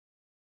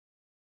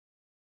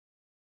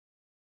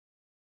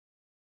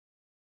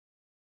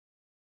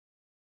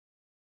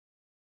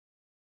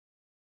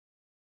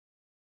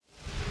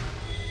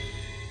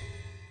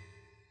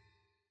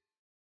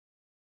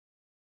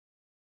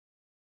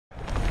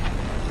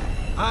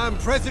I'm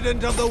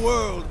president of the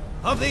world,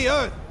 of the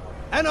earth,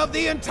 and of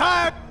the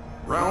entire...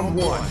 Round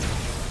one.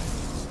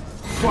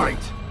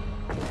 Fight!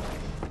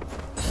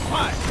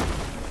 Fight!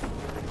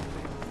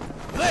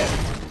 There!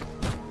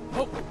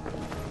 Oh.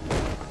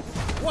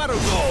 Why don't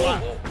you fly?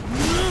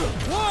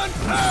 One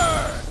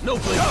turn! No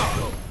place to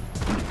go.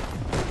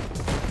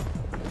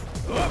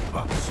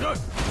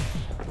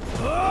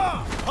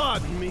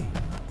 Pardon me.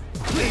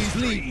 Please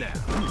leave now.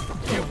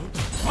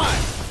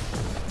 Fight!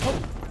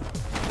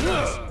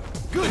 Oh.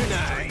 Good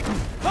night.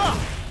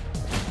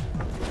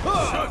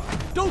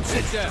 Don't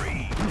sit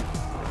down.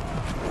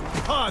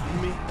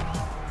 Pardon me.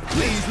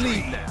 Please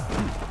leave now.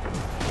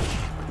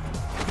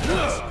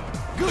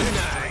 Good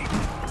night.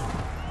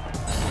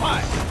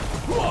 Fight.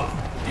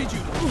 Did you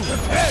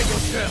prepare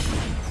yourself?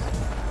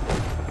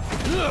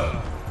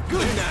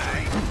 Good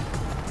night.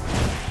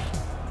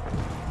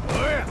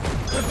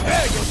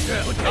 Prepare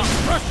yourself. I'll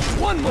crush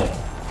you. One more.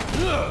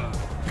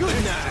 Good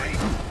night.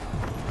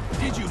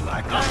 Did you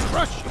like that? I'll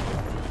crush you.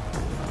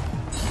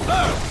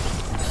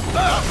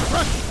 I'll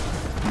crush you.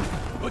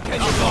 But can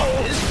you block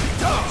this?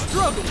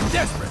 Struggle,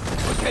 desperate.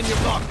 But can you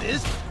block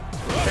this?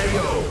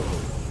 KO!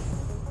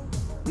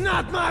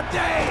 Not my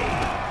day!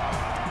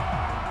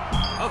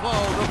 Of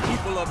all the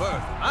people of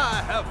Earth,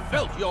 I have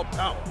felt your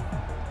power.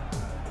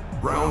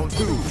 Round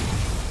two.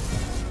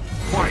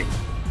 Fight!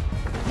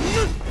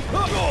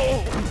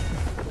 Oh.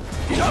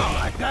 You don't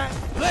like that?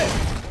 There!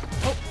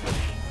 Oh.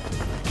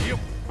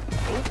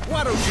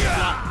 Why don't you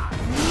fly?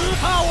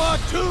 Power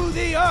to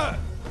the Earth!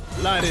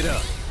 Light it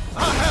up.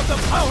 I have the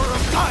power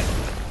of light!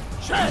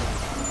 Shed!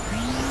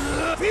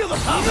 Feel the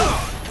power!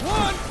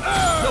 One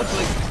Earth! No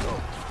place to go.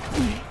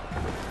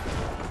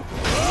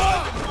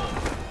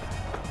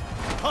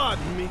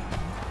 Pardon me.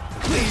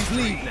 Please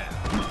leave now.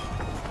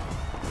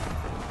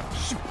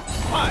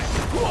 Fight!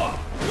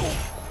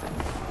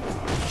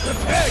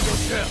 Prepare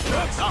yourself!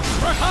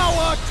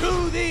 Power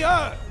to the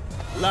Earth!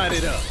 Light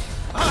it up.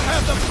 I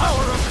have the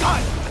power of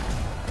light!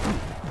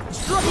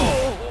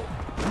 Struggle!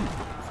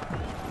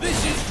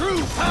 This is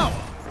true power!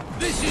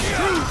 This is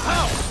true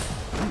power!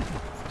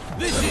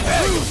 This is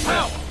true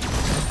power!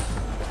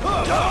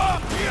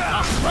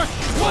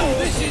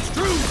 This is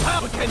true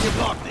power! But can you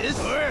block this?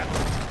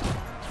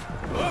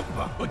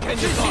 But can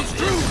you block this? This is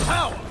true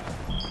power!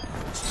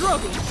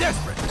 Struggle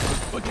desperate!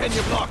 But can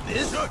you block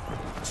this?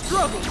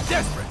 Struggle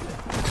desperate!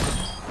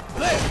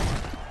 There!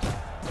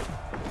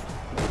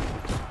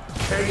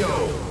 KO!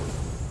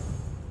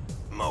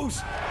 Most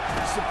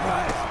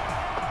surprised.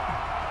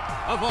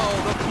 Of all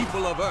the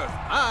people of Earth,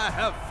 I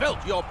have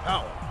felt your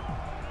power.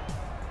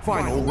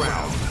 Final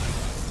round.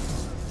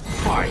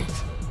 Fight!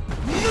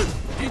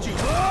 Did you?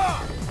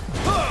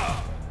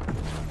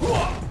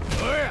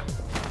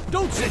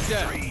 Don't sit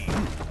down.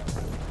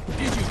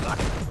 Did you like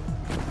it?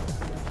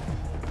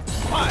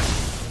 Fight!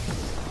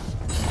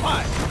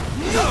 Fight!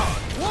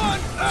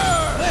 One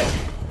Earth!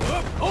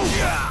 Oh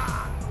yeah!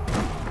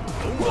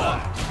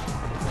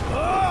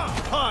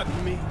 Pardon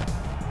me.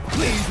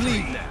 Please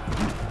leave now.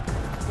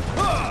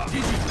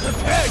 Did you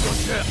prepare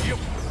yourself?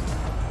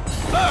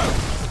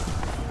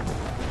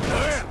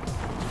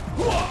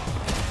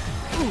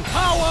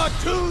 Power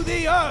to the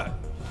Earth!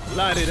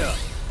 Light it up.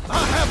 I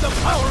have the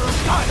power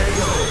of light!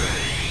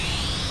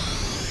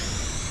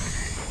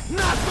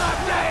 Not my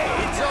day!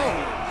 It's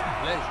over.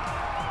 Pleasure.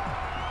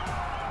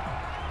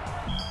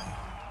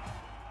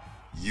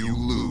 You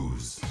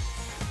lose.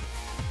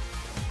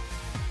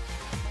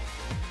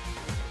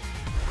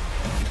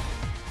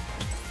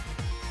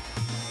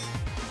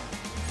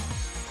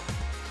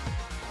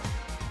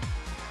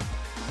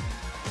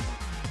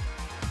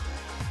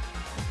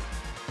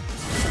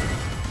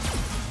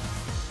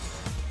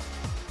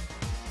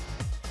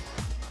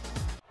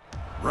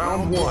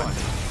 Round one.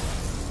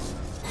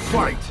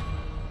 Fight!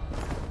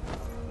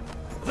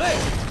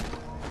 There!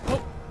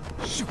 Oh!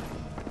 Shoot!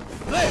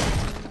 There!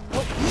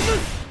 Oh!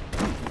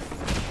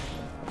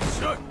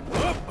 Shut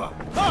up!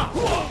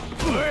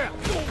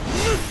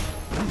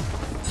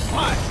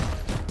 Fight!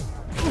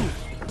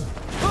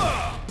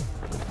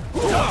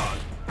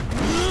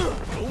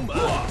 Oh my!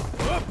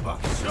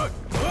 Shut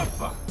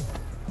up!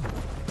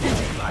 Did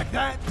you like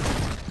that?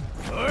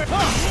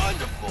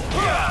 Wonderful!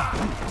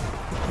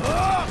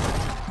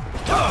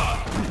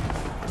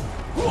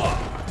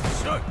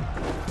 Shut!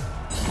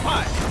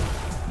 Fight!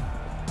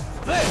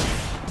 There!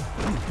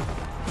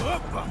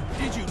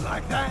 Did you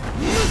like that?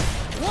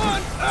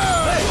 One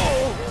Earth!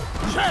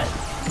 Check!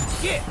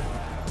 Get!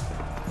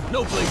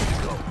 No place to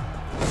go.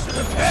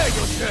 Prepare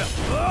yourself!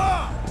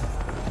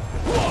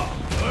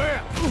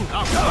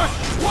 I'll crush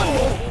one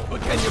more! But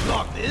can you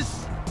block this?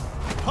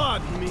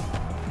 Pardon me.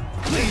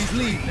 Please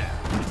leave now.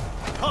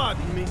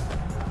 Pardon me.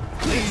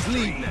 Please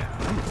leave now.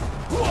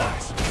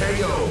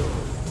 KO!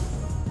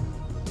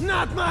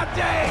 Not my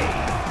day!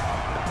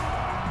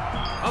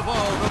 Of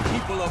all the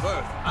people of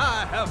Earth,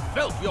 I have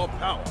felt your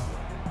power.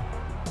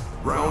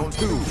 Round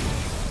two.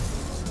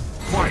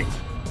 Fight!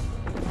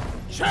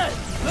 Check!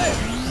 There!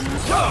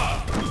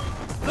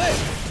 There!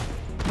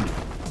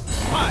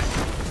 Fight!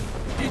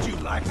 Did you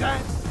like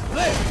that?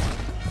 There!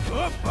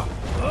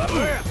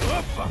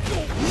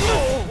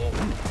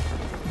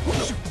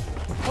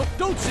 Oh,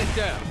 don't sit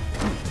down.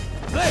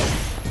 There.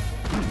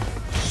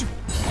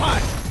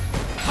 Fire.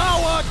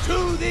 Power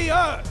to the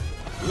earth.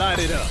 Light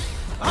it up.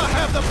 I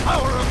have the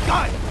power of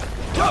God.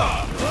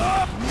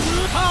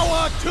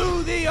 Power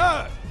to the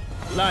earth.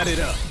 Light it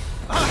up.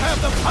 I have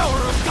the power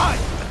of God.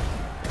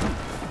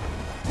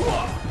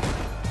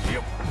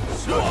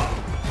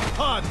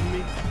 Pardon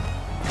me.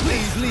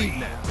 Please leave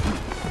now.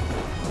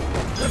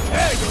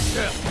 Prepare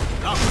yourself.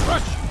 I'll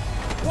crush you.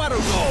 Why don't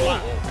you fly?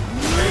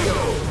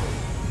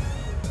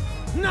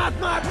 Not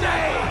my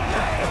day!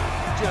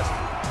 Just...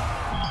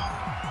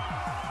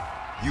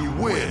 You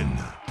win.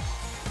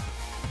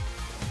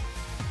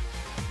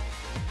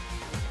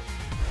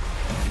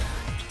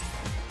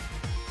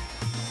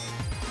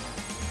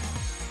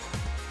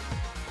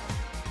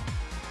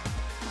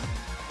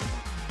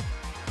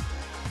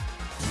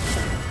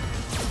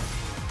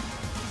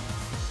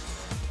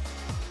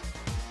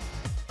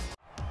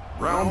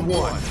 Round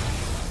 1.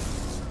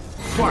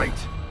 Fight!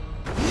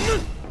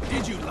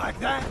 Did you like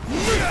that?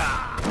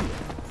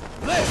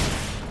 Left!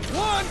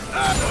 One,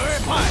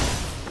 fight!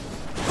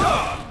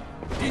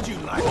 Did you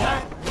like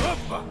that?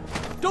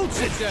 Don't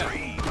sit down!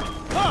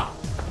 Ha!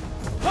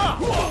 Ha!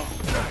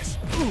 Nice!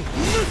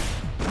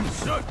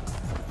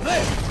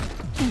 Left!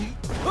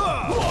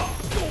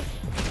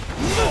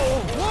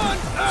 One,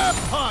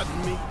 pardon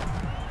me.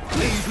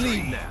 Please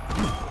leave now.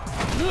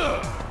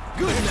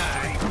 Good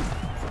night!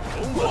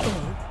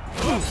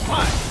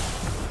 Fight!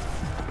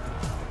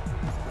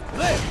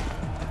 Left!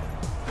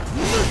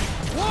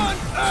 One,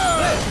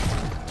 left!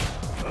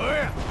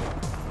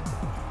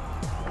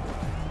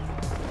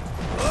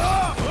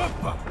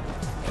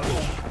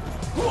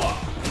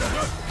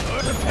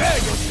 Prepare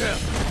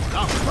yourself!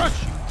 I'll crush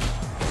you!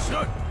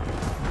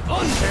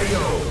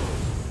 KO!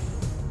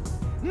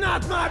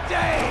 Not my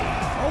day!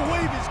 A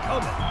wave is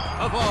coming!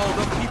 Of all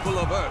the people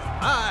of Earth,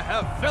 I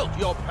have felt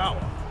your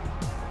power!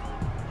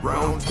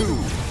 Round 2.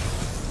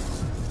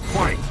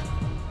 Fight!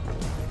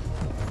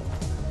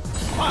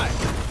 Fight!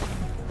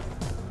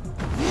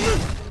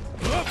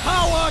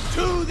 Power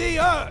to the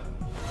earth!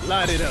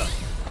 Light it up!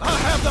 I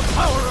have the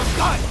power of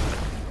God!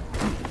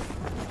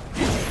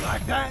 Did you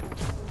like that?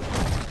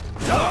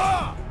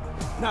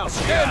 Now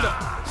stand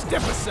up!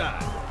 Step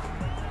aside!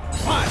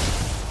 Fight!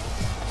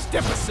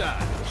 Step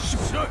aside!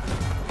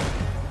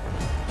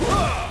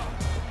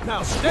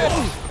 Now stand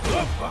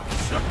up!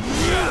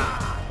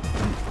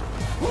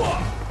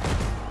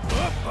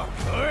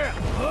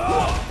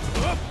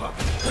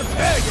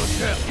 Prepare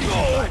yourself!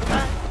 Like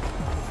that?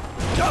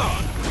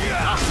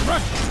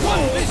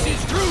 One, this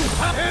is true!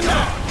 And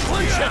now,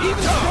 one shot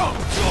even strong!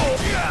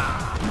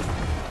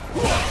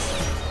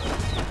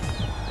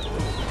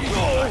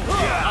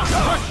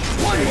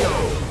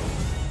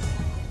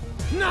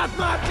 Not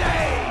my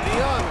day! The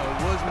honor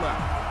was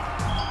mine.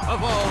 Of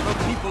all the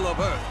people of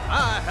Earth,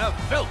 I have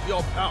felt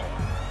your power.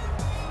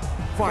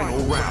 Final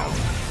round.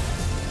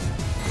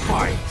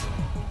 Fight!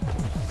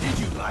 Did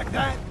you like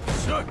that?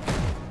 Sir.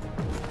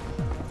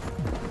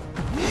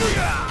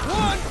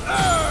 One,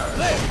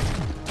 left!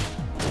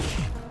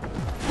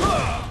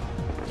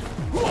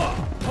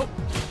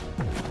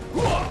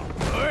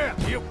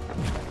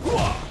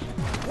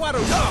 Why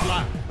don't you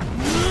fly?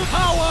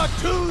 Power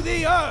to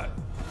the earth!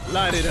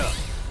 Light it up.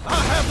 I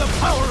have the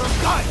power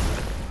of God!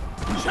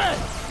 Check!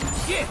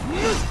 Get!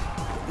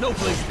 No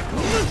place to go.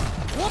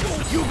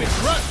 You've been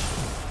crushed!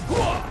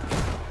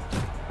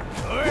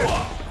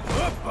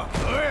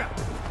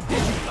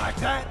 Did you like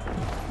that?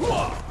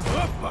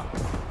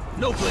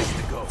 No place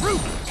to go.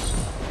 Fruit!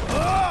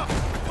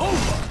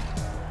 Over!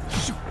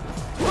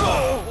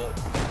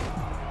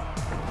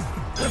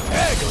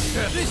 Prepare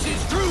yourself! This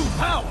is true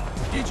power!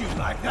 Did you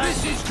like that?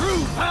 This is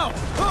true power!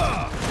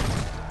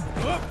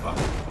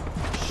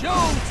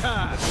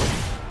 Showtime!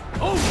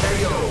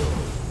 KO!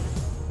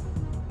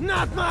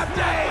 Not my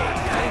day!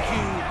 Thank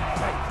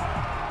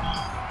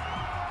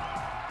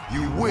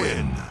you! You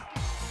win.